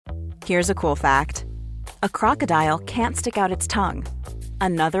Here's a cool fact. A crocodile can't stick out its tongue.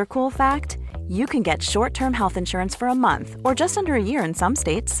 Another cool fact, you can get short-term health insurance for a month or just under a year in some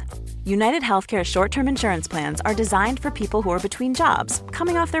states. United Healthcare short-term insurance plans are designed for people who are between jobs,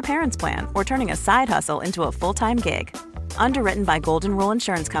 coming off their parents' plan, or turning a side hustle into a full-time gig. Underwritten by Golden Rule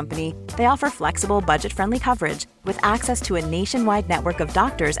Insurance Company, they offer flexible, budget-friendly coverage with access to a nationwide network of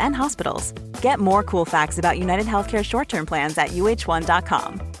doctors and hospitals. Get more cool facts about United Healthcare short-term plans at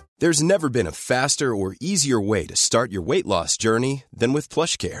uh1.com. There's never been a faster or easier way to start your weight loss journey than with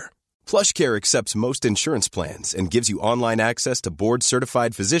PlushCare. PlushCare accepts most insurance plans and gives you online access to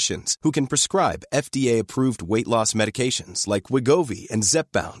board-certified physicians who can prescribe FDA-approved weight loss medications like Wegovy and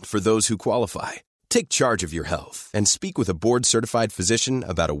Zepbound for those who qualify. Take charge of your health and speak with a board-certified physician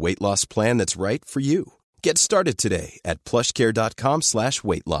about a weight loss plan that's right for you. Get started today at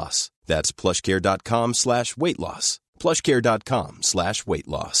plushcare.com/weight loss. That's plushcare.com/weight loss. plushcare.com/weight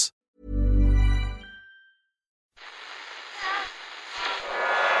loss.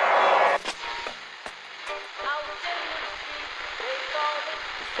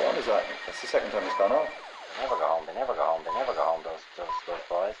 What is that? That's the second time it's gone off. They never go home, they never go home, they never go home, those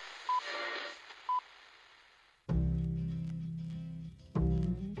boys.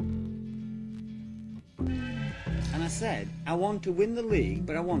 And I said, I want to win the league,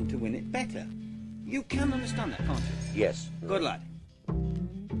 but I want to win it better. You can understand that, can't you? Yes. Good lad.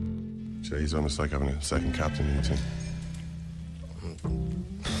 So he's almost like having a second captain in the team.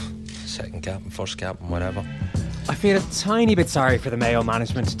 Second captain, first captain, whatever. I feel a tiny bit sorry for the Mayo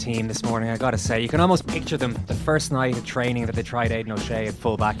management team this morning, I gotta say. You can almost picture them the first night of training that they tried Donaghy-O'Shea at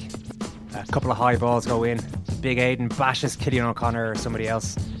fullback. A couple of high balls go in. Big Aidan bashes Killian O'Connor or somebody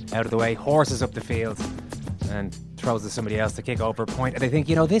else out of the way, horses up the field, and throws to somebody else to kick over a point. And they think,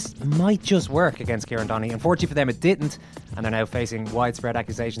 this might just work against Kieran Donaghy. Unfortunately for them, it didn't. And they're now facing widespread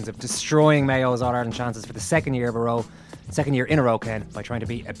accusations of destroying Mayo's All-Ireland chances for the second year in a row, Ken, by trying to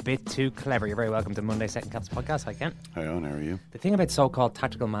be a bit too clever. You're very welcome to Monday Second Caps podcast. Hi, Ken. Hi, Owen. How are you? The thing about so-called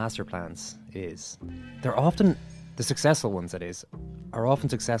tactical master plans is they're often, the successful ones that is, are often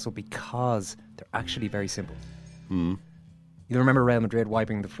successful because they're actually very simple. You remember Real Madrid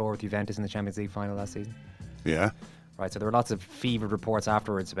wiping the floor with Juventus in the Champions League final last season? Yeah. Right, so there were lots of fevered reports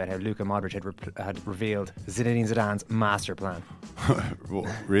afterwards about how Luka Modric had revealed Zinedine Zidane's master plan.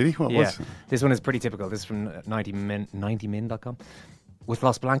 Really? What was it? This one is pretty typical. This is from 90min.com. With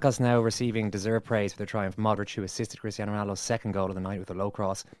Los Blancos now receiving deserved praise for their triumph, Modric, who assisted Cristiano Ronaldo's second goal of the night with a low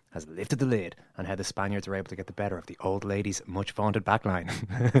cross, has lifted the lid on how the Spaniards were able to get the better of the old lady's much vaunted backline.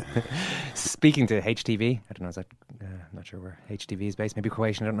 Speaking to HTV, I don't know, I'm not sure where HTV is based, maybe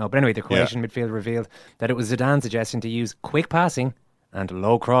Croatian, I don't know. But anyway, the Croatian midfielder revealed that it was Zidane's suggestion to use quick passing and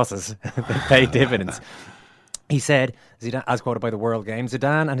low crosses that paid dividends. He said, Zidane, as quoted by the World Game,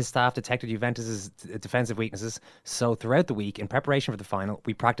 Zidane and his staff detected Juventus' defensive weaknesses, so throughout the week, in preparation for the final,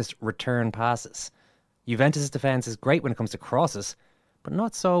 we practiced return passes. Juventus' defence is great when it comes to crosses, but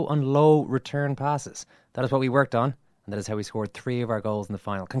not so on low return passes. That is what we worked on, and that is how we scored 3 of our goals in the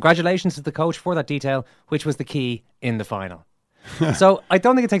final. Congratulations to the coach for that detail, which was the key in the final. So I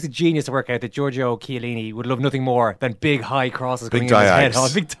don't think it takes a genius to work out that Giorgio Chiellini would love nothing more than big high crosses Big coming in his head.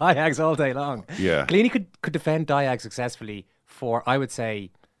 Diags. Big Diags all day long. Yeah. Chiellini could defend Diags successfully for, I would say,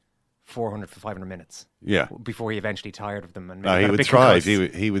 400 to 500 minutes. Yeah. Before he eventually tired of them. And he would thrive.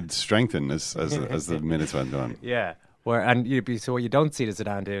 He would strengthen as the minutes went on. Yeah. So what you don't see the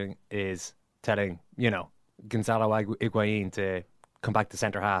Zidane doing is telling, Gonzalo Higuain to come back to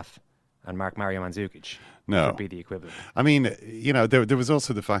centre half and mark Mario Mandzukic. No. Would be the equivalent. I mean, there was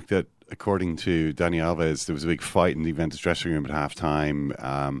also the fact that, according to Dani Alves, there was a big fight in the Juventus dressing room at half-time.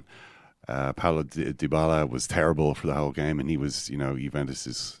 Paulo Dybala was terrible for the whole game, and he was,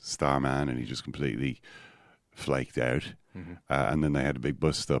 Juventus' star man, and he just completely flaked out. Mm-hmm. And then they had a big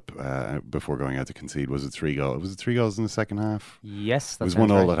bust-up before going out to concede. Was it 3 goals? Was it 3 goals in the second half? Yes. It was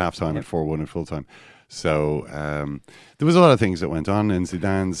 1-1 at half-time and 4-1 at full-time. So there was a lot of things that went on, and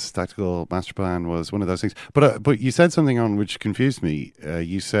Zidane's tactical master plan was one of those things. But you said something on which confused me.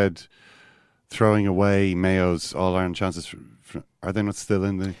 You said throwing away Mayo's All-Ireland chances. Are they not still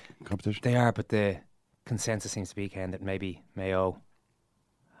in the competition? They are, but the consensus seems to be, Ken, that maybe Mayo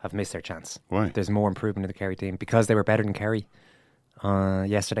have missed their chance. Why? There's more improvement in the Kerry team because they were better than Kerry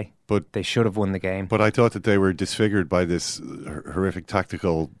yesterday. But they should have won the game. But I thought that they were disfigured by this horrific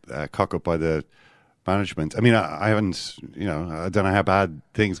tactical cock-up by the management. I mean, I haven't, I don't know how bad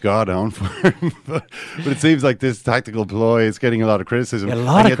things got on for him, but it seems like this tactical ploy is getting a lot of criticism. A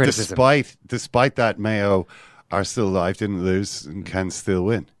lot of criticism. Despite that, Mayo are still alive, didn't lose, and can still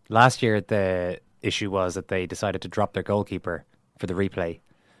win. Last year, the issue was that they decided to drop their goalkeeper for the replay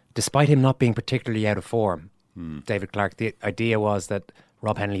despite him not being particularly out of form, David Clarke, the idea was that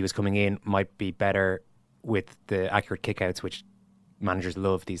Rob Hennelly was coming in, might be better with the accurate kickouts, which managers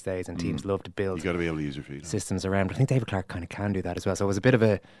love these days and teams love to build. You got to be able to use your feet. Systems around. But I think David Clarke kind of can do that as well. So it was a bit of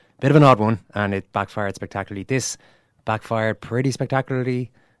an odd one, and it backfired spectacularly. This backfired pretty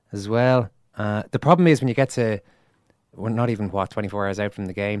spectacularly as well. The problem is when you get to, we're not even 24 hours out from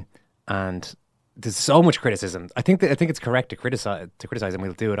the game, and there's so much criticism. I think it's correct to criticize, and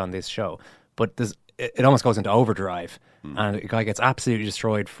we'll do it on this show. But it almost goes into overdrive, and a guy gets absolutely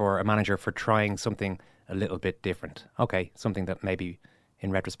destroyed for a manager for trying something a little bit different. Okay, something that maybe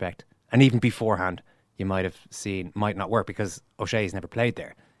in retrospect, and even beforehand, you might have seen might not work because O'Shea's never played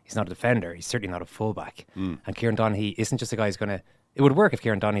there. He's not a defender. He's certainly not a fullback. And Kieran Donaghy isn't just a guy who's going to... It would work if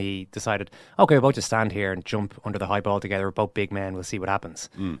Kieran Donaghy decided, okay, we're both just stand here and jump under the high ball together. We're both big men. We'll see what happens.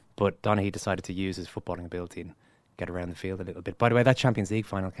 But Donaghy decided to use his footballing ability and get around the field a little bit. By the way, that Champions League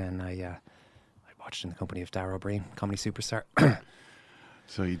final, Ken, I watched in the company of Darragh O'Brien, comedy superstar.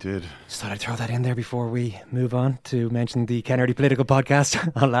 So you did. Just thought I'd throw that in there before we move on to mention the Kennedy Political Podcast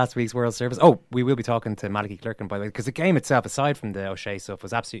on last week's World Service. Oh, we will be talking to Malachi Clerkin, by the way, because the game itself, aside from the O'Shea stuff,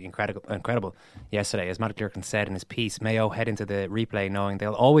 was absolutely incredible yesterday. As Malachi Clerkin said in his piece, Mayo head into the replay knowing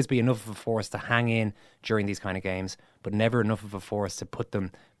there'll always be enough of a force to hang in during these kind of games, but never enough of a force to put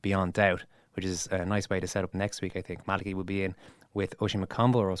them beyond doubt, which is a nice way to set up next week, I think. Malachi will be in with Oisin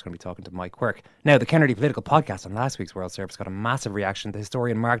McConville. We're also going to be talking to Mike Quirk. Now, the Kennedy Political Podcast on last week's World Service got a massive reaction. The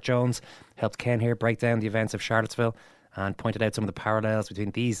historian Mark Jones helped Ken here break down the events of Charlottesville and pointed out some of the parallels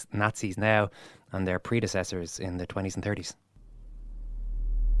between these Nazis now and their predecessors in the 20s and 30s.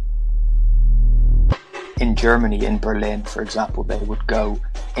 In Germany, in Berlin, for example, they would go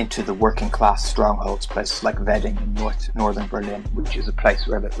into the working class strongholds, places like Wedding in northern Berlin, which is a place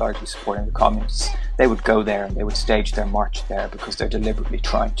where they're largely supporting the communists. They would go there and they would stage their march there because they're deliberately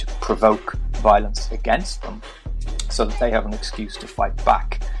trying to provoke violence against them so that they have an excuse to fight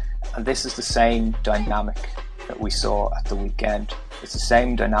back. And this is the same dynamic that we saw at the weekend. It's the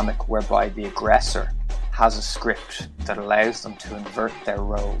same dynamic whereby the aggressor has a script that allows them to invert their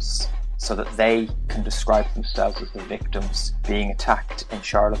roles so that they can describe themselves as the victims being attacked in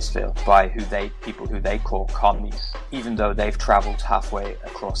Charlottesville by people who they call commies, even though they've travelled halfway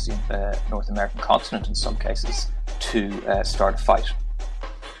across the North American continent in some cases to start a fight.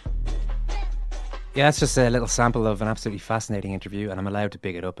 Yeah, that's just a little sample of an absolutely fascinating interview, and I'm allowed to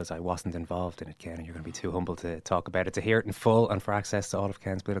big it up as I wasn't involved in it, Ken, and you're going to be too humble to talk about it. To hear it in full and for access to all of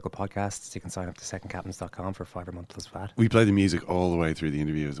Ken's political podcasts, you can sign up to secondcaptains.com for $5 a month plus VAT. We play the music all the way through the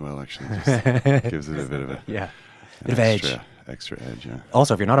interview as well, actually. Just gives it a bit of a... Yeah. Bit of edge. Extra edge, yeah.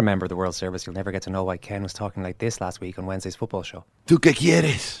 Also, if you're not a member of the World Service, you'll never get to know why Ken was talking like this last week on Wednesday's football show. ¿Tú qué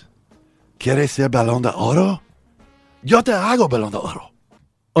quieres? ¿Quieres ser balón de oro? Yo te hago balón de oro.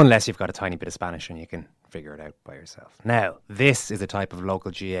 Unless you've got a tiny bit of Spanish and you can figure it out by yourself. Now, this is the type of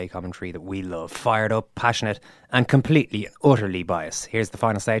local GA commentary that we love. Fired up, passionate, and completely, utterly biased. Here's the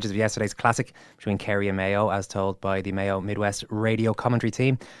final stages of yesterday's classic between Kerry and Mayo, as told by the Mayo Midwest radio commentary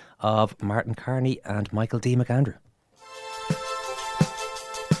team of Martin Carney and Michael D. McAndrew.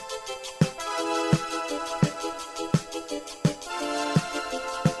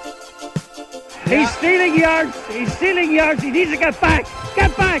 He's stealing yards. He's stealing yards. He needs to get back.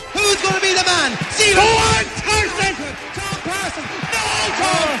 Get back. Who's going to be the man? See Go on, Carson. Tom Carson. No,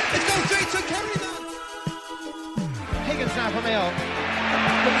 Tom. It goes straight to Kerry now. Higgins now for Mayo.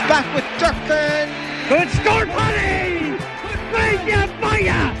 Comes back with Durkin. Good score, Paddy. Vaya,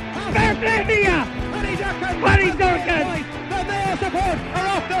 vaya. Fair play to you. Paddy Durkin. The Mayo support are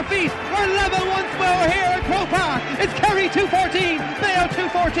off their feet. We're level once more here at Croke Park. It's Kerry 2:14, Mayo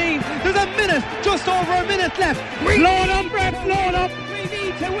 2:14. There's a minute, just over a minute left. Load up, Brett, load up. We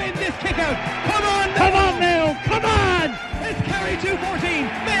need to win this kick-out. Come on, Mayo. Come on, Mayo. Come on. It's Kerry 2:14,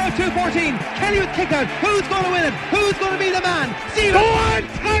 Mayo 2:14. Kerry with kick-out. Who's going to win it? Who's going to be the man? Go on,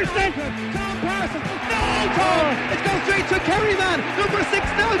 Carson. Tom Carson. No, Tom. It goes straight to Kerry man. Number 6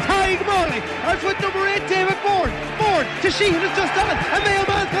 now, Tyg Morley. That's with number 8, David Ford. Ford to Sheehan is just on. And Mayo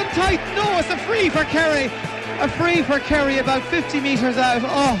man's gone tight. No, it's a free for Kerry. A free for Kerry about 50 metres out.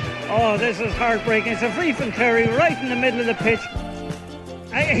 Oh, this is heartbreaking. It's a free from Kerry right in the middle of the pitch.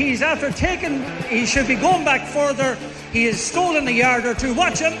 He's after taking... He should be going back further. He has stolen a yard or two.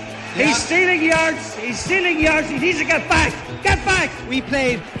 Watch him. Yeah. He's stealing yards. He's stealing yards. He needs to get back. Get back. We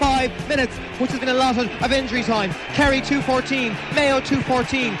played 5 minutes, which has been allotted of injury time. Kerry 2:14, Mayo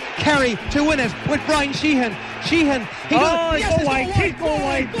 2:14. Kerry to win it with Brian Sheehan. Sheehan. Go wide. Go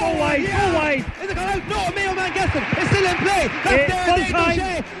wide. Is it gone out? No, Mayo man gets it. It's still in play. That's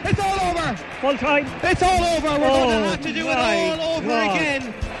there. It's all over. Full time. It's all over. We're going to have to do it all over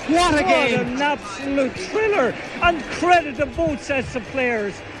again. What a game! What an absolute thriller. And credit to both sets of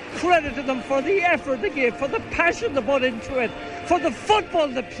players. Credit to them for the effort they gave, for the passion they put into it, for the football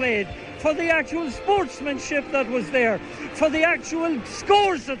they played, for the actual sportsmanship that was there, for the actual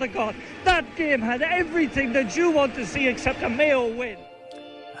scores that they got. That game had everything that you want to see except a Mayo win.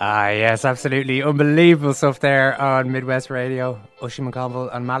 Ah, yes, absolutely. Unbelievable stuff there on Midwest Radio. Oisin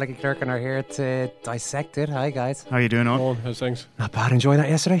McConville and Malachi Clerkin are here to dissect it. Hi, guys. How you doing, Owen? How's things? Not bad. Enjoying that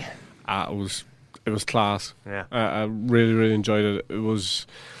yesterday? It was class. Yeah. I really, really enjoyed it.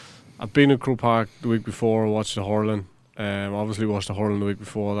 I've been in Croke Park the week before. I watched the hurling. Obviously watched the hurling the week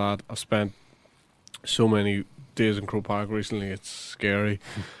before that. I've spent so many days in Croke Park recently. It's scary.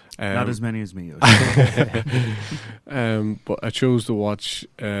 Not as many as me. But I chose to watch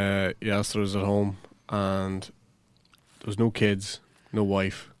yesterday's at home, and there was no kids, no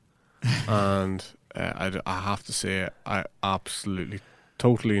wife, and I have to say I absolutely,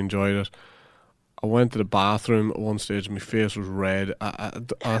 totally enjoyed it. I went to the bathroom at one stage. My face was red. I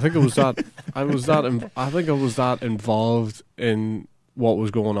think it was that. I think I was that involved in what was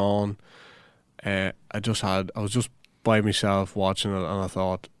going on. I was just by myself watching it, and I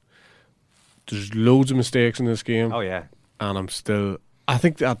thought, there's loads of mistakes in this game. Oh yeah, and I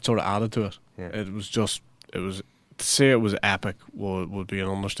think that sort of added to it. Yeah. It was to say it was epic would be an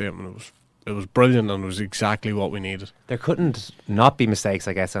understatement. It was brilliant, and it was exactly what we needed. There couldn't not be mistakes,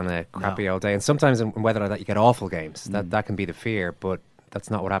 I guess, on a crappy old day. And sometimes in weather like that, you get awful games. That can be the fear, but that's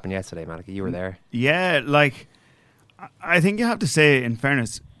not what happened yesterday, Malachi. You were there. Yeah, like, I think you have to say, in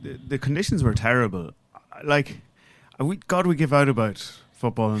fairness, the conditions were terrible. Like, we give out about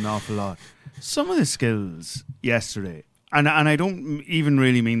football an awful lot. Some of the skills yesterday, and I don't even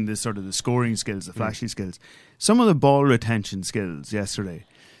really mean the sort of the scoring skills, the flashy skills. Some of the ball retention skills yesterday.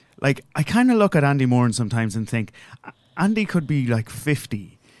 Like, I kind of look at Andy Moran sometimes and think, Andy could be like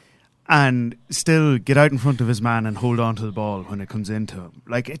 50 and still get out in front of his man and hold on to the ball when it comes into him.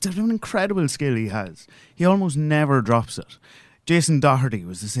 Like, it's an incredible skill he has. He almost never drops it. Jason Doherty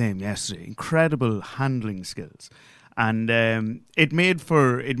was the same yesterday. Incredible handling skills. And it made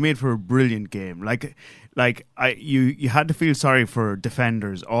for a brilliant game. You had to feel sorry for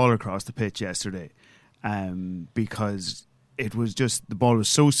defenders all across the pitch yesterday, because it was just, the ball was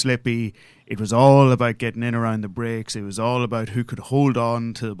so slippy. It was all about getting in around the breaks. It was all about who could hold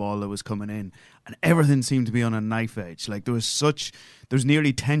on to the ball that was coming in, and everything seemed to be on a knife edge. Like, there's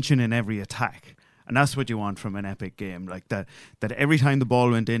nearly tension in every attack. And that's what you want from an epic game like that. That every time the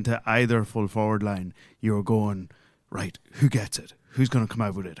ball went into either full forward line, you were going, right, who gets it? Who's going to come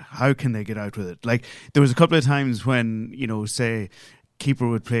out with it? How can they get out with it? Like, there was a couple of times when, say, keeper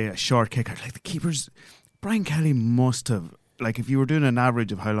would play a short kicker. Like, the keepers, Brian Kelly must have, like, if you were doing an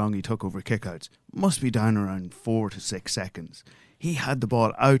average of how long he took over kickouts, must be down around 4 to 6 seconds. He had the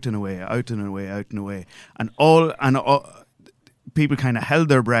ball out and away, out and away, out and away. And all people kind of held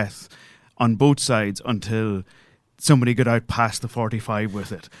their breath on both sides until somebody got out past the 45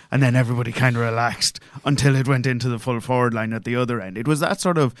 with it, and then everybody kind of relaxed until it went into the full forward line at the other end. It was that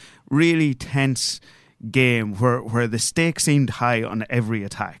sort of really tense game where the stakes seemed high on every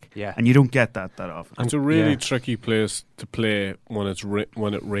attack, and you don't get that often. It's a really tricky place to play when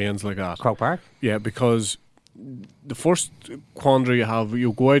it rains like that. Croke Park? Yeah, because the first quandary you have,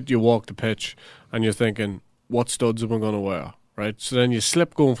 you go out, you walk the pitch, and you're thinking, what studs am I going to wear? Right, so then you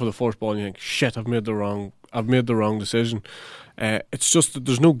slip going for the first ball, and you think, shit, I've made the wrong decision. It's just that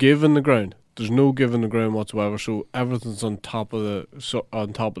there's no give in the ground. There's no give in the ground whatsoever. So everything's on top of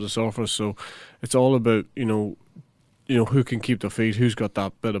the surface. So it's all about who can keep their feet, who's got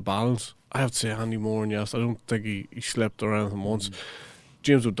that bit of balance. I have to say, Andy Moran, yes, I don't think he slipped or anything once.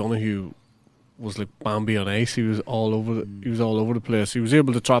 James O'Donoghue was like Bambi on ice. He was all over the place. He was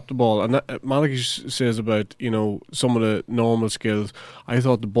able to trap the ball. And Malachi says about some of the normal skills. I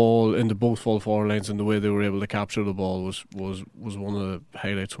thought the ball into both full forward lines and the way they were able to capture the ball was one of the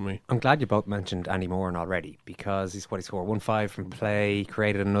highlights for me. I'm glad you both mentioned Andy Moran already, because he's what he scored 1-5 from play,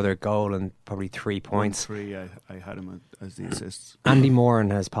 created another goal and probably 3 points. 3, I had him as the assists. Andy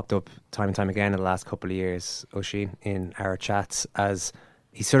Moran has popped up time and time again in the last couple of years, Oisin, in our chats, as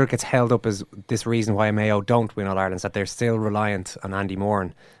he sort of gets held up as this reason why Mayo don't win All Ireland, that they're still reliant on Andy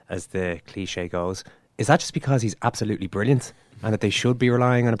Moran, as the cliche goes. Is that just because he's absolutely brilliant and that they should be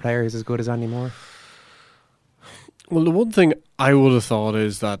relying on a player who's as good as Andy Moran? Well, the one thing I would have thought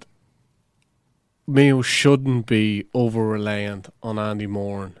is that Mayo shouldn't be over-reliant on Andy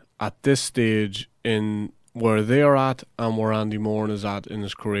Moran at this stage in where they're at and where Andy Moran is at in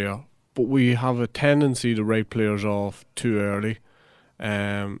his career. But we have a tendency to write players off too early.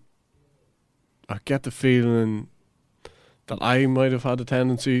 I get the feeling that I might have had a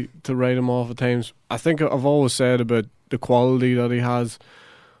tendency to write him off at times. I think I've always said about the quality that he has,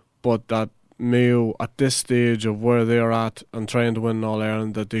 but that Mayo at this stage of where they're at and trying to win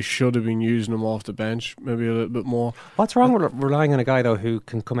All-Ireland, that they should have been using him off the bench maybe a little bit more. What's wrong with relying on a guy though who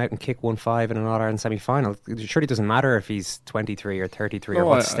can come out and kick 1-5 in an All-Ireland semi-final? It surely doesn't matter if he's 23 or 33 or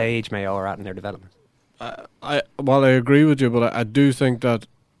what stage Mayo are at in their development. I agree with you, but I do think that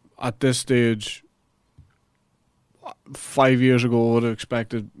at this stage, 5 years ago I would have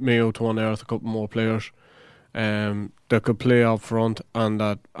expected Mayo to unearth a couple more players that could play up front, and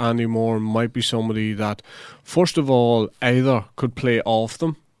that Andy Moore might be somebody that, first of all, either could play off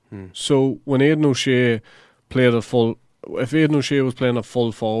them. So when Aidan O'Shea played if Aidan O'Shea was playing a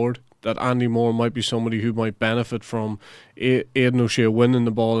full forward, that Andy Moore might be somebody who might benefit from Aidan O'Shea winning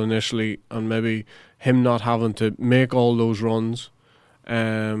the ball initially and maybe him not having to make all those runs.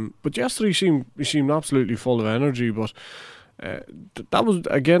 But yesterday he seemed absolutely full of energy, but that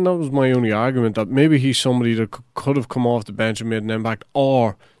was my only argument, that maybe he's somebody that could have come off the bench and made an impact,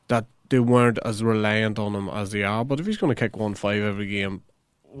 or that they weren't as reliant on him as they are. But if he's going to kick 1-5 every game,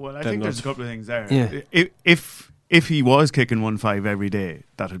 well, I think there's a couple of things there. Yeah. If he was kicking 1-5 every day,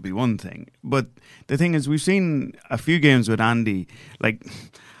 that would be one thing. But the thing is, we've seen a few games with Andy. Like,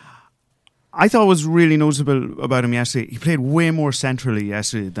 I thought was really noticeable about him yesterday, he played way more centrally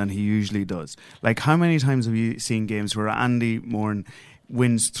yesterday than he usually does. Like, how many times have you seen games where Andy Moore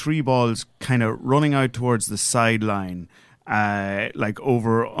wins 3 balls kind of running out towards the sideline, like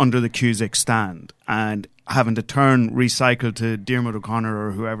over under the Cusick stand, and having to recycle to Diarmuid O'Connor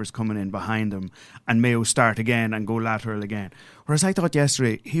or whoever's coming in behind him, and Mayo start again and go lateral again. Whereas I thought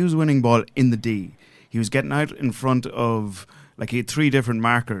yesterday he was winning ball in the D. He was getting out in front of, like, he had 3 different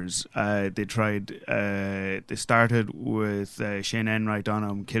markers. They started with Shane Enright on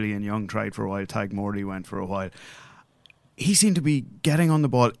him, Killian Young tried for a while, Tadhg Morley went for a while. He seemed to be getting on the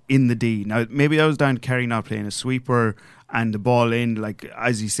ball in the D. Now, maybe that was down to Kerry not playing a sweeper and the ball in, like,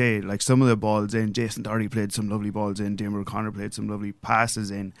 as you say, like some of the balls in. Jason Doherty played some lovely balls in, Diarmuid O'Connor played some lovely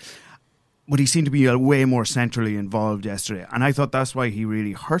passes in. But he seemed to be way more centrally involved yesterday. And I thought that's why he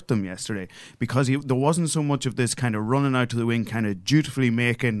really hurt them yesterday, because there wasn't so much of this kind of running out to the wing, kind of dutifully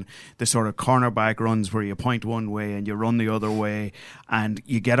making the sort of cornerback runs where you point one way and you run the other way and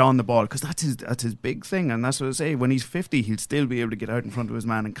you get on the ball, because that's his big thing. And that's what I say, when he's 50, he'll still be able to get out in front of his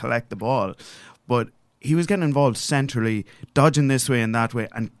man and collect the ball. But he was getting involved centrally, dodging this way and that way,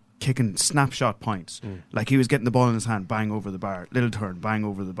 and kicking snapshot points. Like, he was getting the ball in his hand, bang over the bar, little turn, bang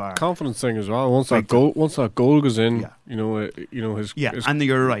over the bar. Confidence thing as well. Once that goal goes in, his. And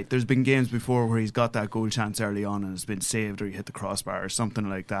you're right. There's been games before where he's got that goal chance early on and it's been saved, or he hit the crossbar or something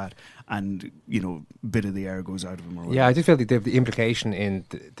like that, and a bit of the air goes out of him. Or whatever. Yeah, I do feel the implication in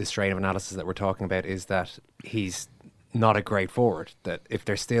the strain of analysis that we're talking about is that he's not a great forward, that if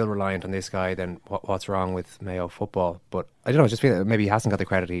they're still reliant on this guy, then what's wrong with Mayo football? But I don't know, I just feel that maybe he hasn't got the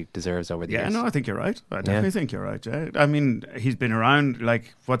credit he deserves over the years. Yeah, no, I think you're right. I definitely think you're right. Yeah. I mean, he's been around,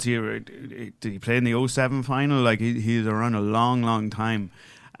 like, did he play in the 07 final? Like, he's around a long, long time.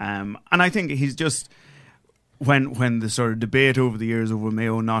 And I think he's just, when the sort of debate over the years over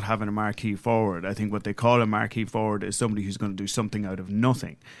Mayo not having a marquee forward, I think what they call a marquee forward is somebody who's going to do something out of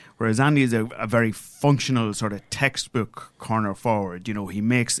nothing. Whereas Andy is a very functional sort of textbook corner forward. He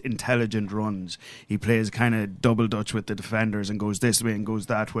makes intelligent runs. He plays kind of double dutch with the defenders and goes this way and goes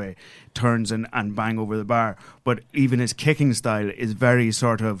that way, turns and bang over the bar. But even his kicking style is very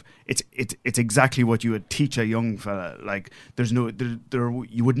sort of, it's exactly what you would teach a young fella. Like,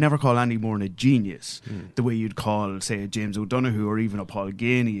 you would never call Andy Moore a genius the way you'd call, say, a James O'Donoghue or even a Paul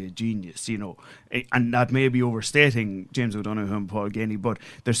Ganey a genius, and that may be overstating James O'Donoghue and Paul Ganey, but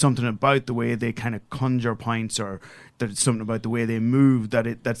there's something about the way they kind of conjure points, or there's something about the way they move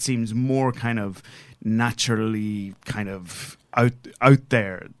that seems more kind of naturally kind of out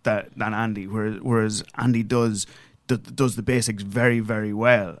there than Andy, whereas Andy does the basics very, very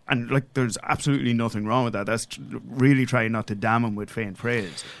well, and like, there's absolutely nothing wrong with that. That's really trying not to damn him with faint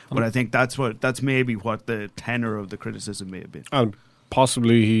praise, but I think that's maybe what the tenor of the criticism may have been. And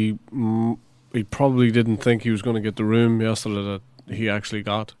possibly he probably didn't think he was going to get the room yesterday that he actually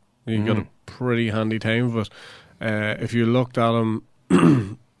got. He got a pretty handy time of it. If you looked at him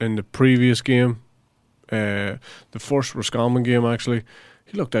in the previous game, the first Roscommon game, actually,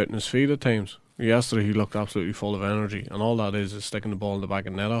 he looked out in his feet at times. Yesterday he looked absolutely full of energy, and all that is sticking the ball in the back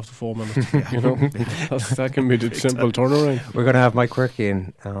of the net after 4 minutes. You know, that can be the simple turnaround. We're going to have Mike Quirky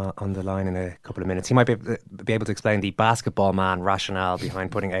in on the line in a couple of minutes. He might be able to explain the basketball man rationale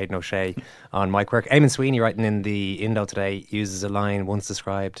behind putting Aidan O'Shea on Mike Quirk. Eamon Sweeney, writing in the Indo today, uses a line once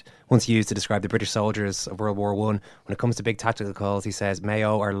used to describe the British soldiers of World War One. When it comes to big tactical calls, he says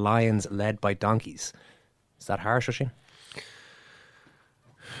Mayo are lions led by donkeys. Is that harsh, Oisin?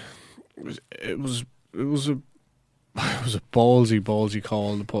 It was a ballsy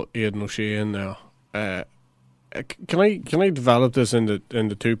call to put Aidan O'Shea in there. Can I develop this into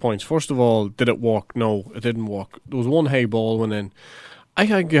 2 points? First of all, did it work? No, it didn't work. There was one hay ball went in. I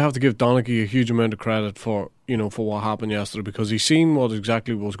think you have to give Donaghy a huge amount of credit for what happened yesterday, because he seen what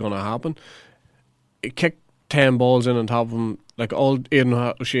exactly was going to happen. He kicked 10 balls in on top of him. Like, all Aidan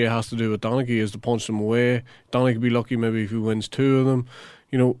O'Shea has to do with Donaghy is to punch them away. Donaghy could be lucky maybe if he wins 2 of them.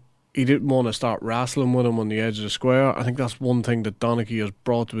 You know, he didn't want to start wrestling with him on the edge of the square. I think that's one thing that Donaghy has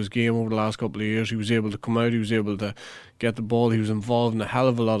brought to his game over the last couple of years. He was able to come out, he was able to get the ball, he was involved in a hell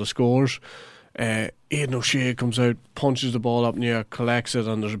of a lot of scores. Aidan O'Shea comes out, punches the ball up in the air, collects it,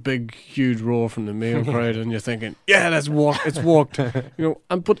 and there's a big, huge roar from the Mayo crowd, and you're thinking, yeah, that's worked. It's worked.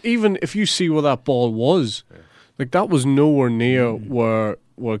 But even if you see what that ball was, like, that was nowhere near where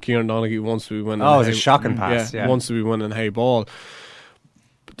Kieran Donaghy wants to be winning. Oh, it was a shocking pass. Yeah, wants to be winning hay ball.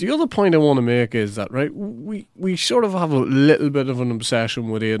 The other point I want to make is that, right, we sort of have a little bit of an obsession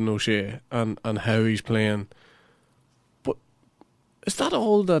with Aidan O'Shea and how he's playing. But is that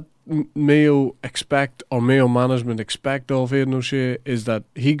all that Mayo expect, or Mayo management expect of Aidan O'Shea, is that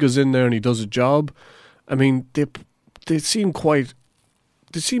he goes in there and he does a job? I mean, they seem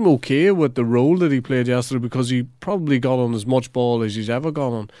okay with the role that he played yesterday, because he probably got on as much ball as he's ever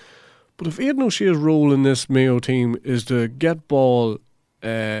got on. But if Aidan O'Shea's role in this Mayo team is to get ball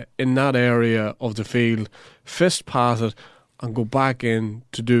in that area of the field, fist pass it, and go back in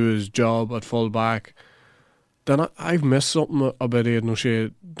to do his job at full back, then I've missed something about Aidan O'Shea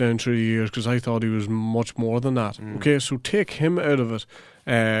down through the years, because I thought he was much more than that. Okay, so take him out of it,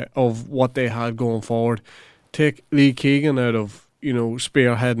 of what they had going forward. Take Lee Keegan out of,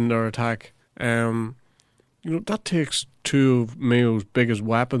 spearheading their attack. That takes 2 of Mayo's biggest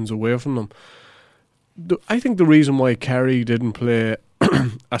weapons away from them. I think the reason why Kerry didn't play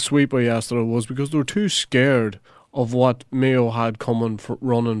a sweeper yesterday was because they were too scared of what Mayo had coming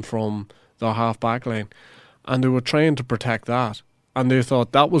running from their half-back line, and they were trying to protect that, and they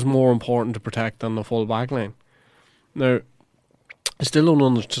thought that was more important to protect than the full-back line. Now, I still don't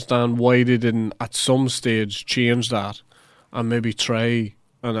understand why they didn't at some stage change that and maybe try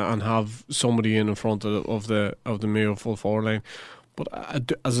and have somebody in front of the Mayo full forward line. But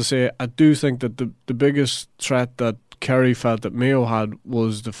as I say, I do think that the biggest threat that Kerry felt that Mayo had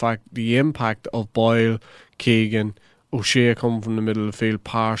was the impact of Boyle, Keegan, O'Shea coming from the middle of the field,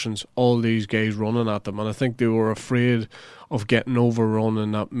 Parsons, all these guys running at them, and I think they were afraid of getting overrun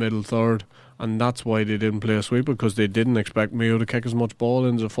in that middle third, and that's why they didn't play a sweeper, because they didn't expect Mayo to kick as much ball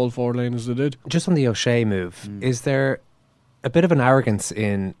into the full forward line as they did. Just on the O'Shea move, is there a bit of an arrogance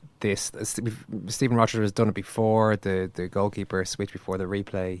in this? Stephen Rogers has done it before, the goalkeeper switch before the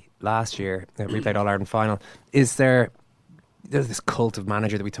replay last year, replayed All-Ireland final. There's this cult of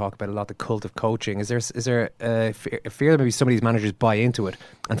manager that we talk about a lot, the cult of coaching. Is there a fear that maybe some of these managers buy into it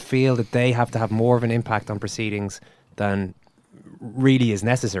and feel that they have to have more of an impact on proceedings than really is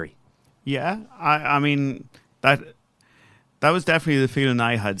necessary? Yeah, I mean that was definitely the feeling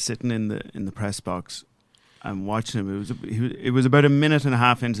I had sitting in the press box and watching him. It was about a minute and a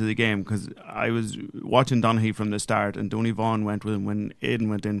half into the game, because I was watching Donaghy from the start, and Donny Vaughan went with him when Aidan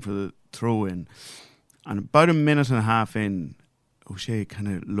went in for the throw in, and about a minute and a half in, O'Shea kind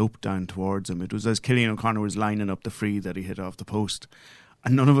of loped down towards him. It was as Cillian O'Connor was lining up the free that he hit off the post,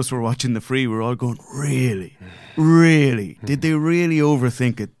 and none of us were watching the free. We were all going, really? Did they really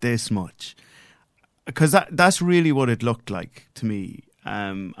overthink it this much? Because that's really what it looked like to me,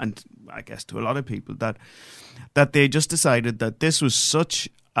 and I guess to a lot of people, that they just decided that this was such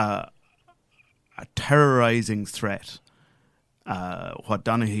a terrorising threat, what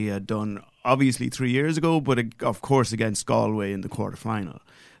Donaghy had done obviously 3 years ago, but of course against Galway in the quarter-final,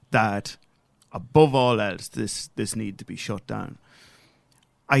 that above all else this needed to be shut down.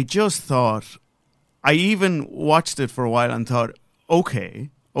 I just thought, I even watched it for a while and thought, okay,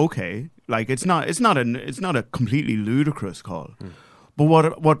 like it's not a completely ludicrous call. But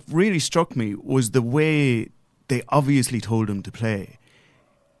what really struck me was the way they obviously told him to play.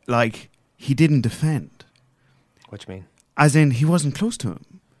 Like, he didn't defend. What do you mean? As in, he wasn't close to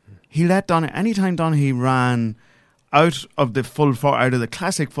him. He let anytime Donaghy ran out of the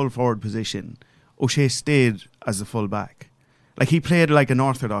classic full forward position, O'Shea stayed as a full back. Like, he played like an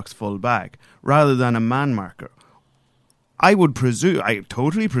orthodox full back rather than a man marker. I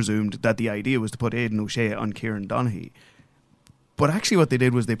totally presumed that the idea was to put Aidan O'Shea on Kieran Donaghy. But actually what they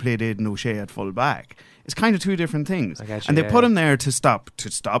did was they played Aidan O'Shea at full back. It's kind of two different things. And they put him there to stop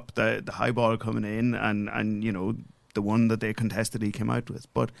the high ball coming in and you know, the one that they contested he came out with.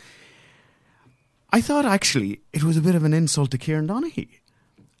 But I thought actually it was a bit of an insult to Kieran Donaghy.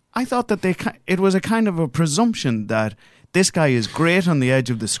 I thought that it was a kind of a presumption that this guy is great on the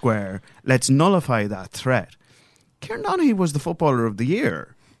edge of the square. Let's nullify that threat. Kieran Donaghy was the footballer of the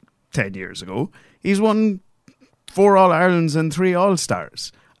year 10 years ago. He's won 4 All-Irelands and 3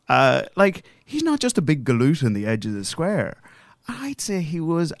 All-Stars. He's not just a big galoot on the edge of the square. I'd say he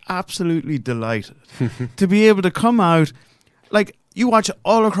was absolutely delighted to be able to come out. Like, you watch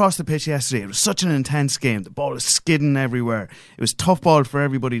all across the pitch yesterday. It was such an intense game. The ball was skidding everywhere. It was tough ball for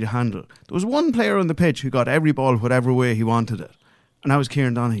everybody to handle. There was one player on the pitch who got every ball whatever way he wanted it. And that was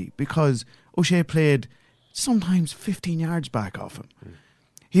Kieran Donaghy, because O'Shea played sometimes 15 yards back off him.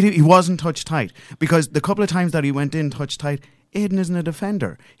 He wasn't touch tight, because the couple of times that he went in touch tight, Aidan isn't a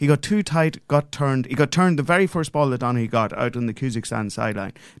defender. He got too tight, got turned. He got turned the very first ball that Donaghy got out on the Kazakhstan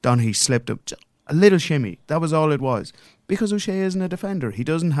sideline. Donaghy slipped up. A little shimmy. That was all it was. Because O'Shea isn't a defender. He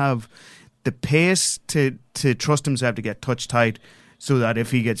doesn't have the pace to trust himself to get touch tight so that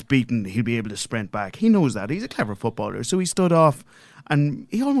if he gets beaten, he'll be able to sprint back. He knows that. He's a clever footballer. So he stood off and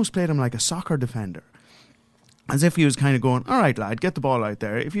he almost played him like a soccer defender. As if he was kind of going, all right, lad, get the ball out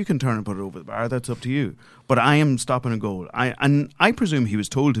there. If you can turn and put it over the bar, that's up to you. But I am stopping a goal. I presume he was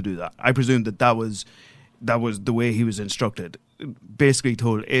told to do that. I presume that was the way he was instructed. Basically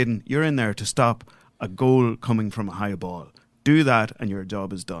told, Aidan, you're in there to stop a goal coming from a high ball. Do that and your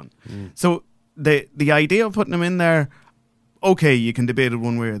job is done. So the idea of putting him in there, okay, you can debate it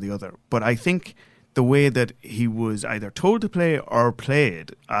one way or the other. But I think the way that he was either told to play or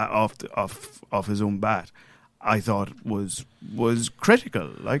played off his own bat, I thought was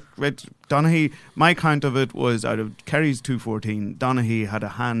critical. Like, Donaghy, my count of it was, out of Kerry's 2-14, Donaghy had a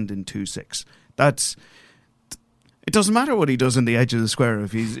hand in 2-6. It doesn't matter what he does in the edge of the square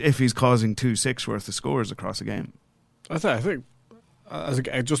if he's causing 2-6 worth of scores across a game. I think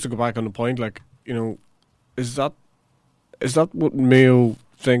just to go back on the point, like, you know, is that what Mayo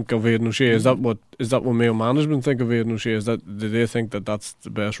think of Aidan O'Shea? Is that what Mayo management think of Aidan O'Shea? Do they think that that's the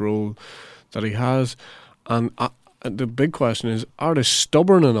best role that he has? And the big question is, are they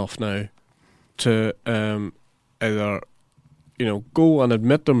stubborn enough now to either, you know, go and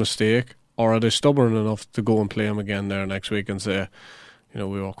admit their mistake, or are they stubborn enough to go and play him again there next week and say, you know,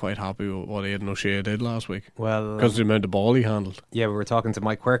 we were quite happy with what Aidan O'Shea did last week? Well, because the amount of ball he handled. Yeah, we were talking to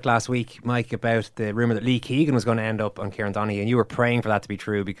Mike Quirk last week, Mike, about the rumour that Lee Keegan was going to end up on Kieran Donaghy, and you were praying for that to be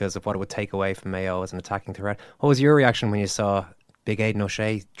true because of what it would take away from Mayo as an attacking threat. What was your reaction when you saw big Aidan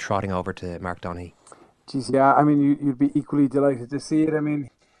O'Shea trotting over to Mark Donaghy? Geez, yeah, I mean, you'd be equally delighted to see it. I mean,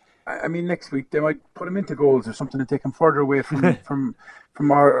 next week they might put him into goals or something to take him further away from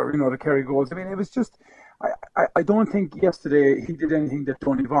our, you know, the Kerry goals. I mean, it was just, I don't think yesterday he did anything that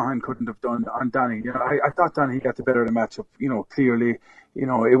Tony Vaughan couldn't have done on Donaghy. You know, I thought Donaghy got the better of the matchup. You know, clearly, you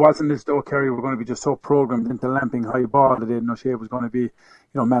know, it wasn't as though Kerry were going to be just so programmed into lamping high ball that Aidan O'Shea was going to be, you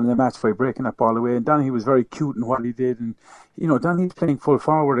know, man of the match by breaking that ball away. And Donaghy was very cute in what he did. And, you know, Donaghy's playing full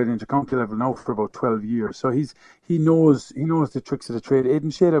forward at intercounty level now for about 12 years. So he knows the tricks of the trade. Aidan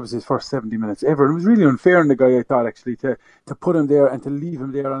O'Shea, that was his first 70 minutes ever. And it was really unfair on the guy, I thought, actually, to put him there and to leave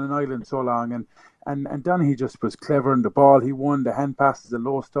him there on an island so long. And Donaghy just was clever in the ball. He won the hand passes, the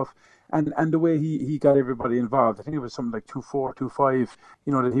low stuff. And the way he got everybody involved, I think it was something like 2-4, 2-5,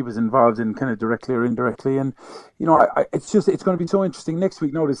 you know, that he was involved in, kind of directly or indirectly. And, you know, it's going to be so interesting next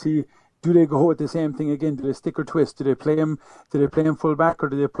week now to see, do they go with the same thing again? Do they stick or twist? Do they play him full back, or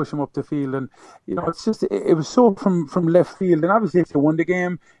do they push him up the field? And, you know, it's just, it was so from left field. And obviously if they won the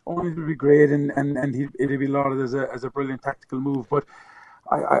game, it would be great, and it'd be lauded as a brilliant tactical move. But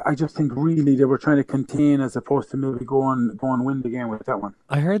I just think really they were trying to contain as opposed to maybe go and win the game with that one.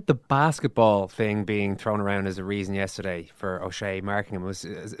 I heard the basketball thing being thrown around as a reason yesterday for O'Shea marking him. It was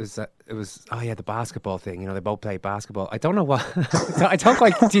the basketball thing. You know, they both play basketball. I don't know what. I don't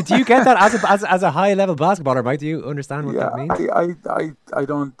quite. Did you get that as a high level basketballer, Mike? Do you understand what that means? I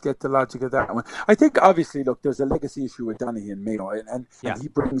don't get the logic of that one. I think obviously, look, there's a legacy issue with Donaghy and Mayo, and he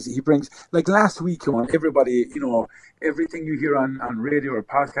brings like last week on everybody. You know, everything you hear on radio or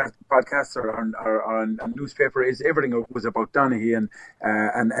or podcasts or on newspaper is everything was about Donaghy and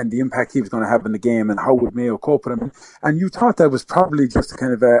the impact he was going to have in the game and how would Mayo cope with him. And you thought that was probably just a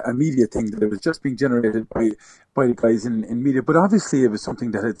kind of a media thing, that it was just being generated by the guys in media. But obviously it was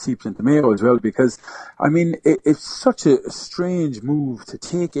something that had seeped into Mayo as well, because, I mean, it's such a strange move to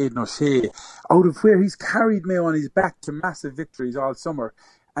take Aidan O'Shea out of where he's carried Mayo on his back to massive victories all summer,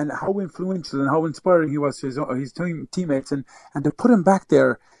 and how influential and how inspiring he was to his teammates, and to put him back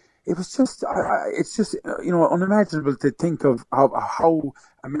there, it was just, it's just, unimaginable to think of how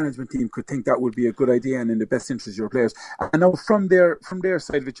a management team could think that would be a good idea and in the best interest of your players. And now from their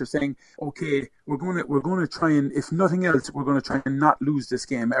side of it, you're saying, okay, we're going to try and, if nothing else, we're going to try and not lose this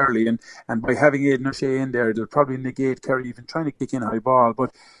game early, and by having Aidan O'Shea in there, they'll probably negate Kerry even trying to kick in high ball.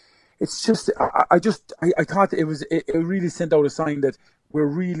 But it's just, I thought it really sent out a sign that we're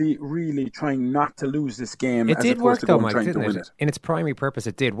really, really trying not to lose this game. It did work though, Mike, didn't it? In its primary purpose,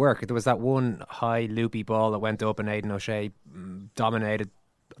 it did work. There was that one high loopy ball that went up and Aidan O'Shea dominated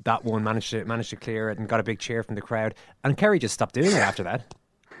that one, managed to clear it and got a big cheer from the crowd. And Kerry just stopped doing it after that.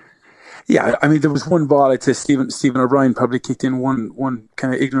 Yeah, I mean, there was one ball, I'd say Stephen O'Brien probably kicked in one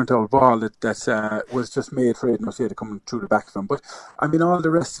kind of ignorant old ball that was just made for Aidan O'Shea to come through the back of him. But, I mean, all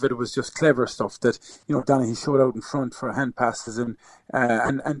the rest of it was just clever stuff that, Donaghy showed out in front for hand passes and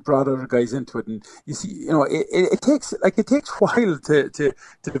brought other guys into it. And you see, it takes a while to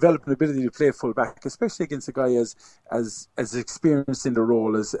develop an ability to play full back, especially against a guy as experienced in the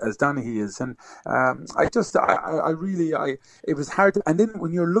role as Donaghy is. And it was hard to, and then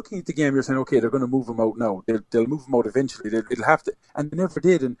when you're looking at the game, you're saying, okay, they're going to move him out now. They'll move him out eventually. It'll have to, and they never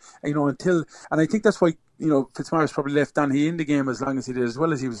did. And I think that's why Fitzmaurice probably left Donaghy in the game as long as he did, as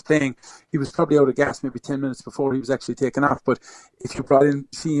well as he was playing. He was probably out of gas maybe 10 minutes before he was actually taken off. But if you brought in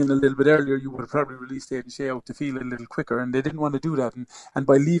Sheehan a little bit earlier, you would have probably released Aidan O'Shea out the field a little quicker, and they didn't want to do that. And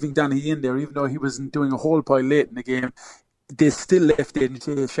by leaving Donaghy in there, even though he wasn't doing a whole pile late in the game, they still left Aidan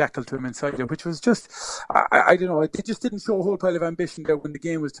O'Shea shackled to him inside there, which was just, I don't know, they just didn't show a whole pile of ambition there when the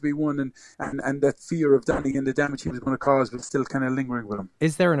game was to be won, and that fear of Donaghy and the damage he was going to cause was still kind of lingering with him.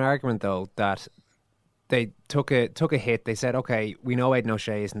 Is there an argument, though, that they took a hit? They said, okay, we know Aidan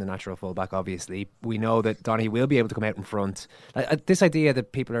O'Shea isn't the natural fullback, obviously. We know that Donaghy will be able to come out in front. This idea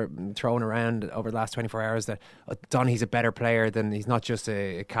that people are throwing around over the last 24 hours that Donaghy's a better player than, he's not just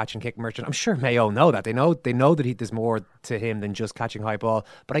a catch and kick merchant. I'm sure Mayo know that. They know that there's more to him than just catching high ball.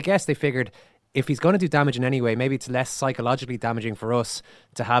 But I guess they figured, if he's going to do damage in any way, maybe it's less psychologically damaging for us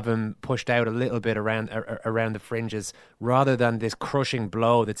to have him pushed out a little bit around the fringes, rather than this crushing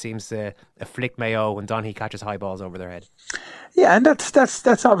blow that seems to afflict Mayo when Donaghy catches high balls over their head. Yeah, and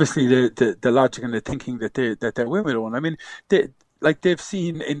that's obviously the logic and the thinking that they're women on. I mean, they've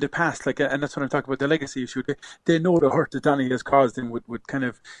seen in the past, and that's what I'm talking about, the legacy issue. They know the hurt that Donaghy has caused them with kind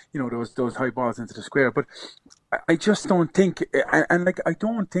of, those high balls into the square. But I just don't think, I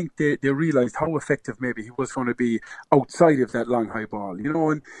don't think they realised how effective maybe he was going to be outside of that long high ball,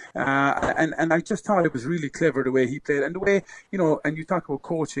 and I just thought it was really clever the way he played, and the way, and you talk about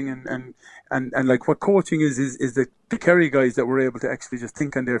coaching and like what coaching is the Kerry guys that were able to actually just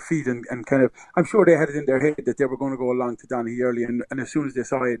think on their feet and kind of, I'm sure they had it in their head that they were going to go along to Donaghy early, and as soon as they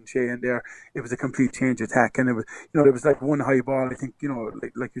saw Aidan O'Shea in there, it was a complete change attack, and it was, there was like one high ball, I think,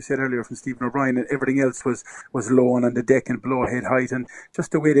 like you said earlier, from Stephen O'Brien, and everything else was low and on the deck and below head height, and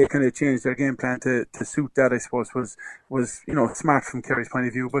just the way they kind of changed their game plan to suit that, I suppose, was smart from Kerry's point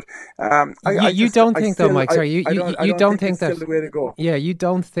of view. But you don't think the way to go. Yeah, you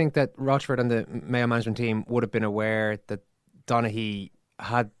don't think that Rochford and the Mayo management team would have been aware that Donaghy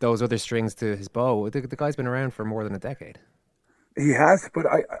had those other strings to his bow? The guy's been around for more than a decade. He has, but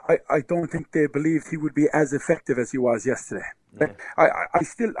I don't think they believed he would be as effective as he was yesterday. Yeah.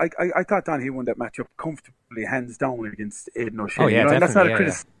 I thought Donaghy won that matchup comfortably, hands down, against Aidan O'Shea. Oh yeah, definitely. That's not a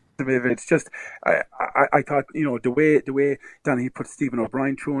criticism of it. It's just I thought, the way Donaghy put Stephen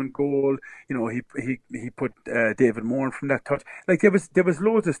O'Brien through in goal. He put David Moore from that touch. Like there was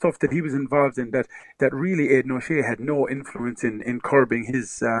loads of stuff that he was involved in that really Aidan O'Shea had no influence in curbing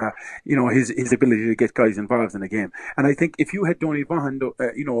his his ability to get guys involved in the game. And I think if you had Donny Vaughan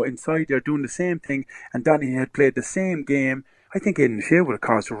inside there doing the same thing, and Donaghy had played the same game, I think Aidan O'Shea would have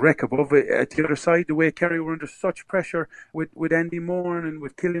caused a wreck above it. At the other side, the way Kerry were under such pressure with Andy Moore and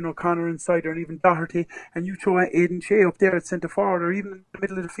with Killian O'Connor inside there, and even Doherty, and you throw Aidan O'Shea up there at centre forward or even in the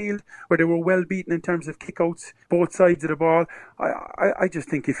middle of the field where they were well beaten in terms of kickouts, both sides of the ball. I just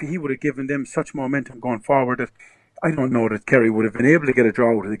think if he would have given them such momentum going forward, that I don't know that Kerry would have been able to get a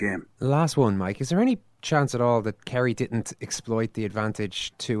draw out of the game. Last one, Mike. Is there any chance at all that Kerry didn't exploit the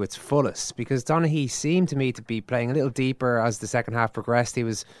advantage to its fullest? Because Donaghy seemed to me to be playing a little deeper as the second half progressed. He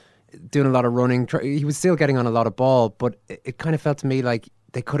was doing a lot of running. He was still getting on a lot of ball, but it kind of felt to me like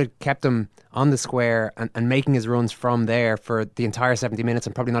they could have kept him on the square and making his runs from there for the entire 70 minutes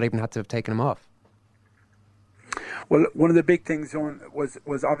and probably not even had to have taken him off. Well, one of the big things, John, was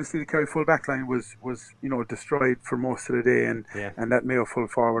obviously the Kerry full back line was destroyed for most of the day, and that Mayo full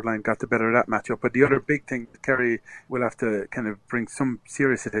forward line got the better of that matchup. But the other big thing Kerry will have to kind of bring some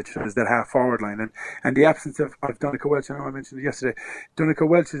serious attention is that half forward line and the absence of Donaghy-O'Shea. I know I mentioned it yesterday.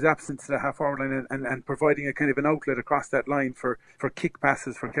 Donaghy-O'Shea's absence to the half forward line and providing a kind of an outlet across that line for kick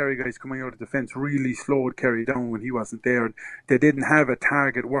passes for Kerry guys coming out of defence really slowed Kerry down when he wasn't there. They didn't have a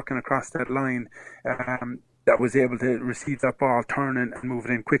target working across that line that was able to receive that ball, turn and move it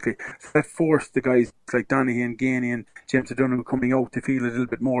in quickly. So that forced the guys like Donaghy and Gainey and James O'Donoghue coming out to feel a little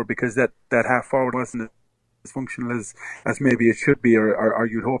bit more, because that half forward wasn't as functional as maybe it should be or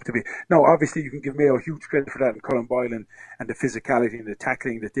you'd hope to be. Now, obviously, you can give Mayo huge credit for that, and Colin Boyle and the physicality and the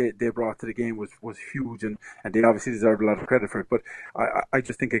tackling that they brought to the game was huge, and they obviously deserve a lot of credit for it. But I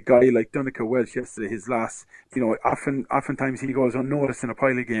just think a guy like Donaghy-O'Shea yesterday, his loss, oftentimes he goes unnoticed in a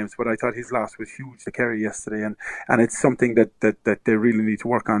pile of games, but I thought his loss was huge to Kerry yesterday, and it's something that they really need to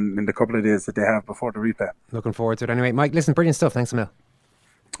work on in the couple of days that they have before the replay. Looking forward to it anyway. Mike, listen, brilliant stuff. Thanks a mil.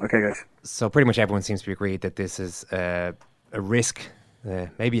 Okay, guys. So pretty much everyone seems to be agreed that this is a risk,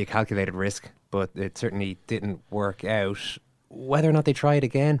 maybe a calculated risk, but it certainly didn't work out. Whether or not they try it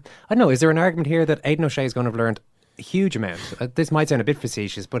again, I don't know. Is there an argument here that Aidan O'Shea is going to have learned a huge amount? This might sound a bit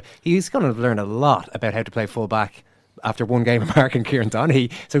facetious, but he's going to have learned a lot about how to play full back after one game of marking Kieran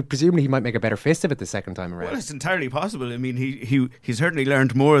Donaghy. So presumably he might make a better fist of it the second time around. Well, it's entirely possible. I mean, he certainly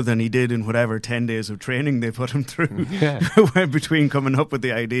learned more than he did in whatever 10 days of training they put him through between coming up with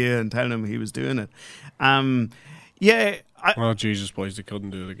the idea and telling him he was doing it. Oh, Jesus, boys, they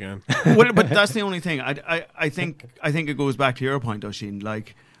couldn't do it again. Well, but that's the only thing. I think it goes back to your point, Oisin.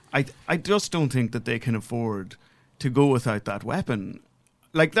 Like, I just don't think that they can afford to go without that weapon.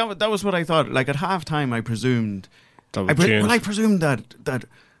 Like, that was what I thought. Like, at half time, I presumed that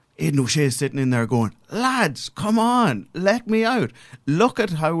Aidan O'Shea is sitting in there going, lads, come on, let me out. Look at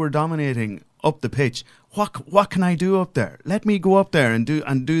how we're dominating up the pitch. What can I do up there? Let me go up there and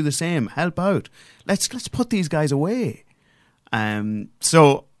do the same. Help out. Let's put these guys away.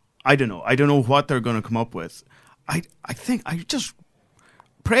 So I don't know. I don't know what they're going to come up with. I think I just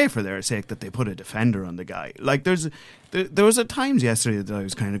pray for their sake that they put a defender on the guy. Like there was at times yesterday that I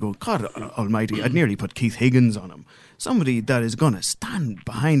was kind of going, God Almighty, I'd nearly put Keith Higgins on him. Somebody that is going to stand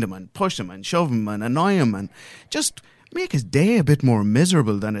behind him and push him and shove him and annoy him and just make his day a bit more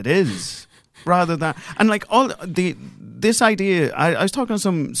miserable than it is. Rather than, and like this idea, I was talking to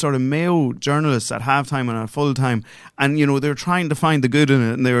some sort of Mayo journalists at halftime and at full time, and they were trying to find the good in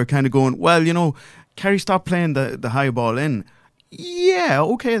it, and they were kind of going, well, Kerry stopped playing the high ball in. Yeah,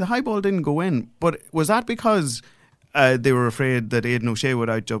 okay, the high ball didn't go in, but was that because they were afraid that Aidan O'Shea would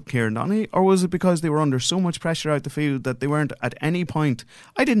outjump Kieran Donaghy, or was it because they were under so much pressure out the field that they weren't at any point?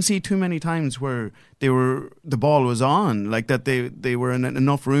 I didn't see too many times where the ball was on, like that they were in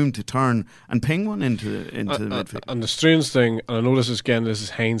enough room to turn and ping one into the midfield. And the strange thing, and I know this is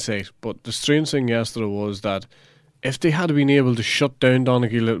hindsight, but the strange thing yesterday was that if they had been able to shut down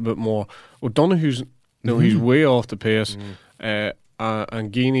Donaghy a little bit more, Donaghy's he's way off the pace.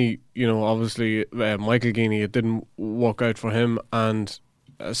 And Gainey, obviously Michael Gainey, it didn't work out for him, and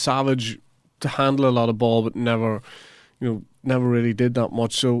Savage to handle a lot of ball, but never really did that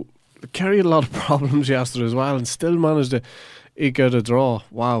much. So Kerry had a lot of problems yesterday as well, and still managed to eke out a draw.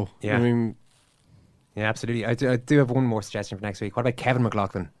 Wow. Yeah. I mean, yeah, absolutely. I do have one more suggestion for next week. What about Kevin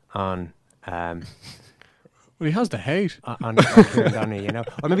McLaughlin on? Well, he has the hate on Kieran Donaghy,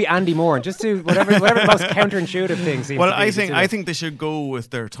 or maybe Andy Moore, and just do whatever the most counterintuitive thing seems. Well, I think they should go with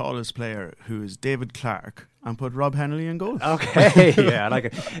their tallest player, who is David Clark, and put Rob Hennelly in goal. Okay, yeah, I like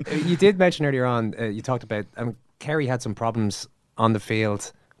it. You did mention earlier on, you talked about Kerry had some problems on the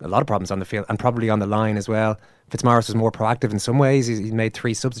field, a lot of problems on the field, and probably on the line as well. Fitzmaurice was more proactive in some ways. He made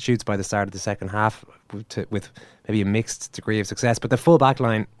 3 substitutes by the start of the second half with maybe a mixed degree of success. But the full back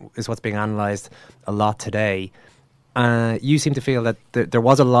line is what's being analysed a lot today. You seem to feel that there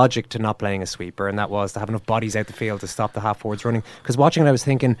was a logic to not playing a sweeper, and that was to have enough bodies out the field to stop the half-forwards running. Because watching it, I was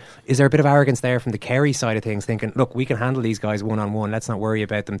thinking, is there a bit of arrogance there from the Kerry side of things, thinking, look, we can handle these guys one-on-one, let's not worry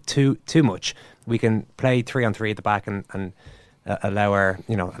about them too much. We can play 3-on-3 at the back and allow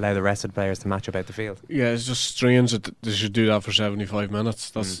the rest of the players to match up out the field. Yeah, it's just strange that they should do that for 75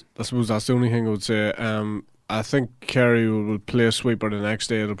 minutes. I suppose that's the only thing I would say. I think Kerry will play a sweeper the next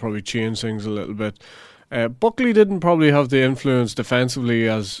day. It'll probably change things a little bit. Buckley didn't probably have the influence defensively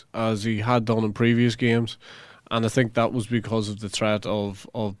as he had done in previous games, and I think that was because of the threat of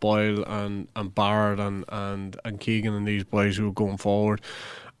Boyle and Barrett and Keegan and these boys who were going forward.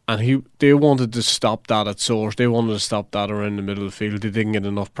 And they wanted to stop that at source. They wanted to stop that around the middle of the field. They didn't get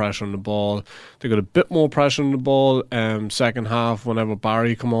enough pressure on the ball. They got a bit more pressure on the ball. Second half, whenever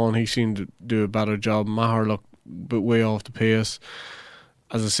Barry come on, he seemed to do a better job. Maher looked a bit way off the pace.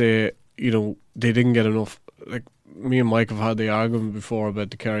 As I say, they didn't get enough. Like, me and Mike have had the argument before about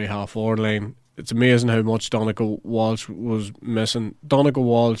the Kerry half-forward line. It's amazing how much Donaghy-Walsh was missing.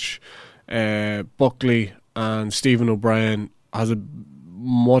 Donaghy-Walsh, Buckley and Stephen O'Brien has a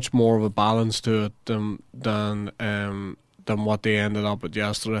much more of a balance to it than what they ended up with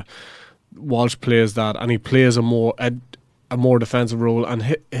yesterday. Walsh plays that, and he plays a more defensive role,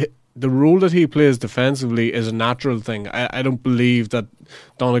 and the role that he plays defensively is a natural thing. I don't believe that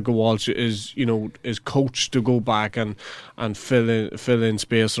Donaghy-Walsh is coached to go back and fill in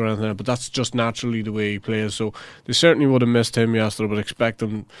space or anything, but that's just naturally the way he plays. So they certainly would have missed him yesterday, but expect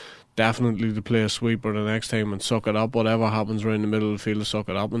him definitely to play a sweeper the next time and suck it up. Whatever happens around the middle of the field, to suck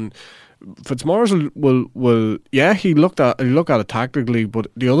it up. And Fitzmaurice will he looked at it tactically, but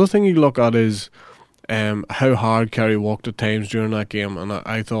the other thing he look at is how hard Kerry walked at times during that game. And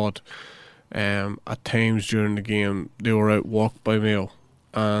I thought at times during the game they were outwalked by Mayo,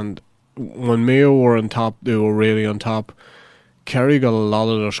 and when Mayo were on top, they were really on top. Kerry got a lot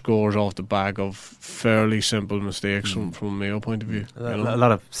of their scores off the back of fairly simple mistakes from a Mayo point of view. A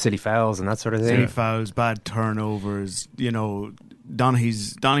lot of silly fouls and that sort of thing. Silly fouls, bad turnovers.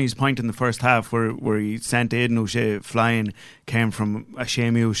 Donaghy's point in the first half where he sent Aidan O'Shea flying came from a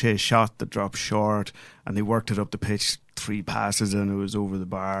Shamey O'Shea shot that dropped short, and they worked it up the pitch, 3 passes and it was over the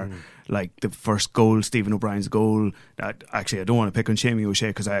bar. Like the first goal, Stephen O'Brien's goal, actually I don't want to pick on Shamey O'Shea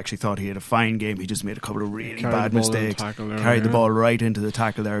because I actually thought he had a fine game. He just made a couple of really bad mistakes, carried the ball right into the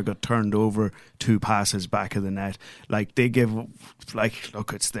tackle there, got turned over, 2 passes back of the net. Like they give, like,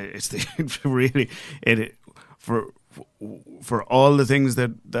 look, it's the really it for all the things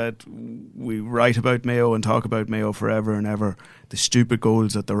that we write about Mayo and talk about Mayo forever and ever, the stupid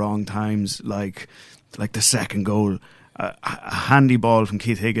goals at the wrong times, like the second goal, a handy ball from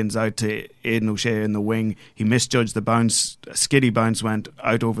Keith Higgins out to Aidan O'Shea in the wing. He misjudged the bounce, a skiddy bounce went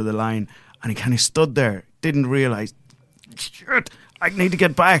out over the line, and he kind of stood there, didn't realise, shit, I need to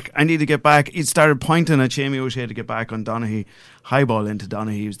get back. He started pointing at Shamey O'Shea to get back on Donaghy. High ball into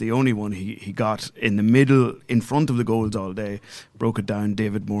Donaghy. He was the only one he got in the middle, in front of the goals all day. Broke it down.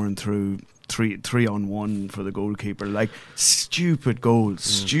 David Moran through 3-on-1 for the goalkeeper. Like, stupid goals.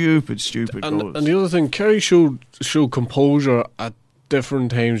 Stupid goals. And the other thing, Kerry showed composure at different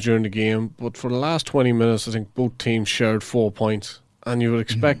times during the game, but for the last 20 minutes, I think both teams shared 4 points. And you would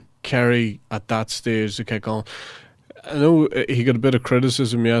expect Kerry at that stage to kick on. I know he got a bit of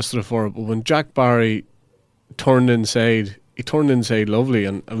criticism yesterday for it, but when Jack Barry turned inside, he turned inside lovely,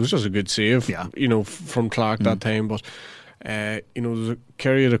 and it was just a good save, from Clark that time. But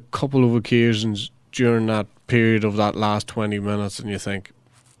Kerry had a couple of occasions during that period of that last 20 minutes, and you think,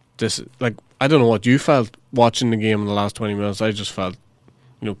 I don't know what you felt watching the game in the last 20 minutes. I just felt,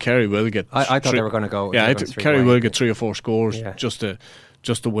 Kerry will get. I thought they were going to go. Yeah, Kerry will get 3 or 4 scores just to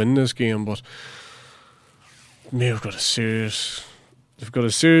win this game, but Mayo have got a serious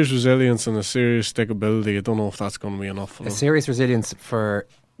resilience and a serious stickability. I don't know if that's going to be enough for them. A serious resilience for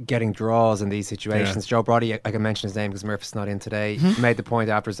getting draws in these situations. Joe Brody, I can mention his name because Murph's not in today, made the point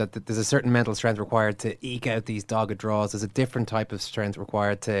afterwards that there's a certain mental strength required to eke out these dogged draws. There's a different type of strength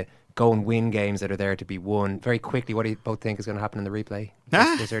required to go and win games that are there to be won. Very quickly, what do you both think is going to happen in the replay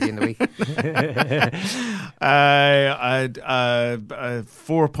this early in the week?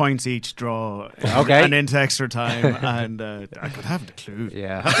 4 points each draw, and into extra time, and I could have the clue.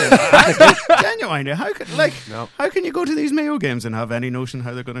 Yeah, genuinely, how can you go to these Mayo games and have any notion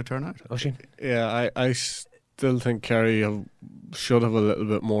how they're going to turn out? Oisin? Yeah, I still think Kerry should have a little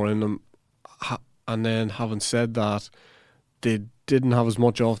bit more in them, and then having said that, they didn't have as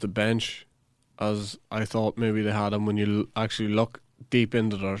much off the bench as I thought maybe they had, and when you actually look deep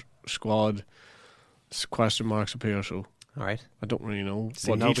into their squad, question marks appear. So, all right, I don't really know.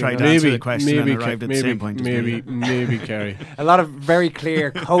 So he tried to answer the question and arrived at the same point. Maybe Kerry. A lot of very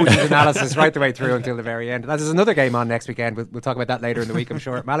clear cogent analysis right the way through until the very end. There's another game on next weekend. We'll talk about that later in the week, I'm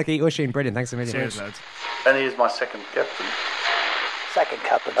sure. Malachy, Oisin, brilliant. Thanks a million. Cheers, lads. And he is my second captain. Second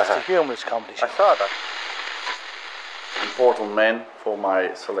captain. That's a humorous competition. I saw that. Important man for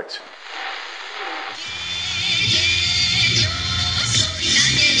my selection.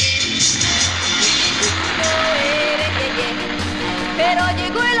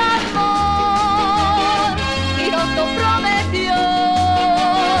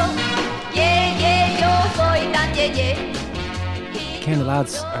 Ken, the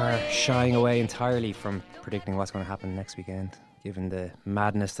lads are shying away entirely from predicting what's going to happen next weekend, given the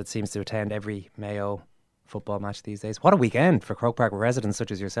madness that seems to attend every Mayo football match these days. What a weekend for Croke Park residents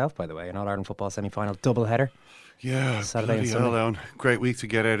such as yourself, by the way. An All-Ireland football semi-final double-header. Yeah, Saturday and bloody hell, Sunday. Owen. Great week to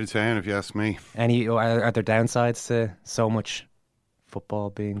get out of town, if you ask me. Are there downsides to so much football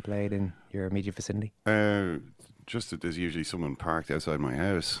being played in your immediate vicinity? Just that there's usually someone parked outside my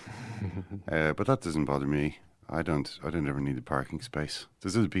house. But that doesn't bother me. I don't ever need a parking space.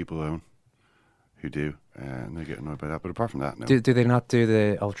 There's other people, Owen, who do, and they get annoyed by that. But apart from that, no. Do they not do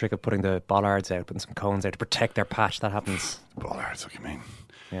the old trick of putting the bollards out, putting some cones out to protect their patch? That happens. Bollards, what do you mean?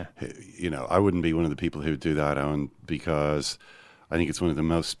 Yeah. You know, I wouldn't be one of the people who would do that, Owen, because I think it's one of the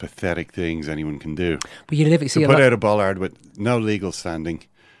most pathetic things anyone can do. But you live, see, to put out a bollard with no legal standing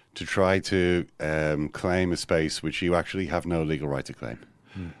to try to claim a space which you actually have no legal right to claim,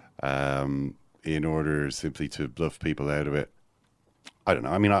 in order simply to bluff people out of it. I don't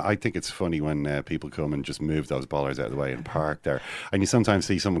know. I mean, I think it's funny when people come and just move those bollards out of the way and park there. And you sometimes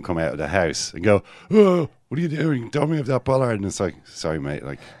see someone come out of the house and go, "Oh, what are you doing? Don't move that bollard." And it's like, sorry, mate,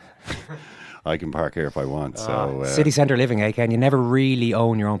 like, I can park here if I want. So city centre living, Ken, you never really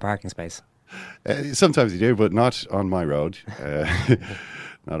own your own parking space. Sometimes you do, but not on my road.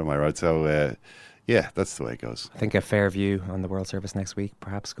 Not on my road. So, yeah, that's the way it goes. I think a fair view on the World Service next week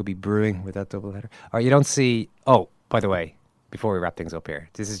perhaps could be brewing with that double header. Or you don't see... Oh, by the way, before we wrap things up here,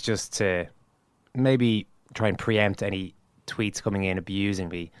 this is just to maybe try and preempt any tweets coming in abusing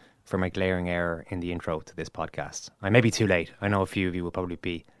me for my glaring error in the intro to this podcast. I may be too late. I know a few of you will probably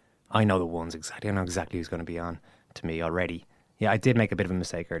be. I know the ones exactly. I know exactly who's going to be on to me already. Yeah, I did make a bit of a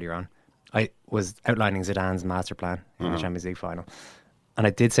mistake earlier on. I was outlining Zidane's master plan in the Champions League final. And I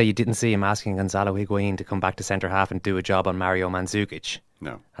did say you didn't see him asking Gonzalo Higuain to come back to centre half and do a job on Mario Mandzukic.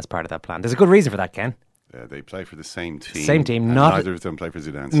 No. As part of that plan. There's a good reason for that, Ken. They play for the same team. Same team. And neither of them play for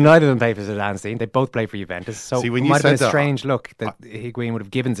Zidane's team. Neither of them play for Zidane's team. They both play for Juventus. So see, when it you might have been said a that, strange look that Higuain would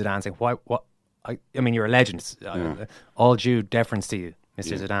have given Zidane saying, "What? I mean, you're a legend. All due deference to you,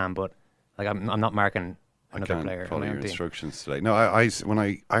 Mr. Zidane, but like I'm not marking another player." I can't follow your instructions today. No, when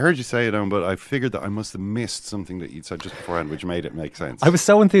I heard you say it, but I figured that I must have missed something that you'd said just beforehand, which made it make sense. I was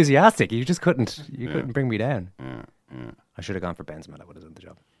so enthusiastic. You just couldn't bring me down. Yeah. I should have gone for Benzema. That would have done the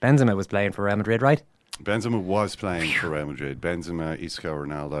job. Benzema was playing for Real Madrid, right? Benzema was playing for Real Madrid. Benzema, Isco,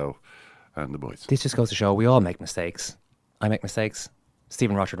 Ronaldo, and the boys. This just goes to show we all make mistakes. I make mistakes.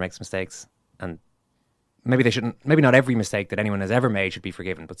 Stephen Rochford makes mistakes, and maybe they shouldn't. Maybe not every mistake that anyone has ever made should be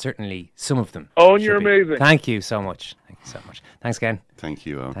forgiven, but certainly some of them. Oh, and you're amazing. Thank you so much. Thank you so much. Thanks, Ken. Thank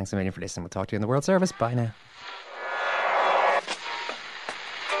you. Thanks a million for listening. We'll talk to you in the World Service. Bye now.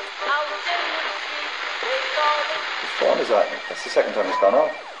 Which one is that? That's the second time it's gone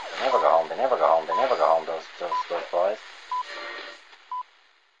off. They never go home.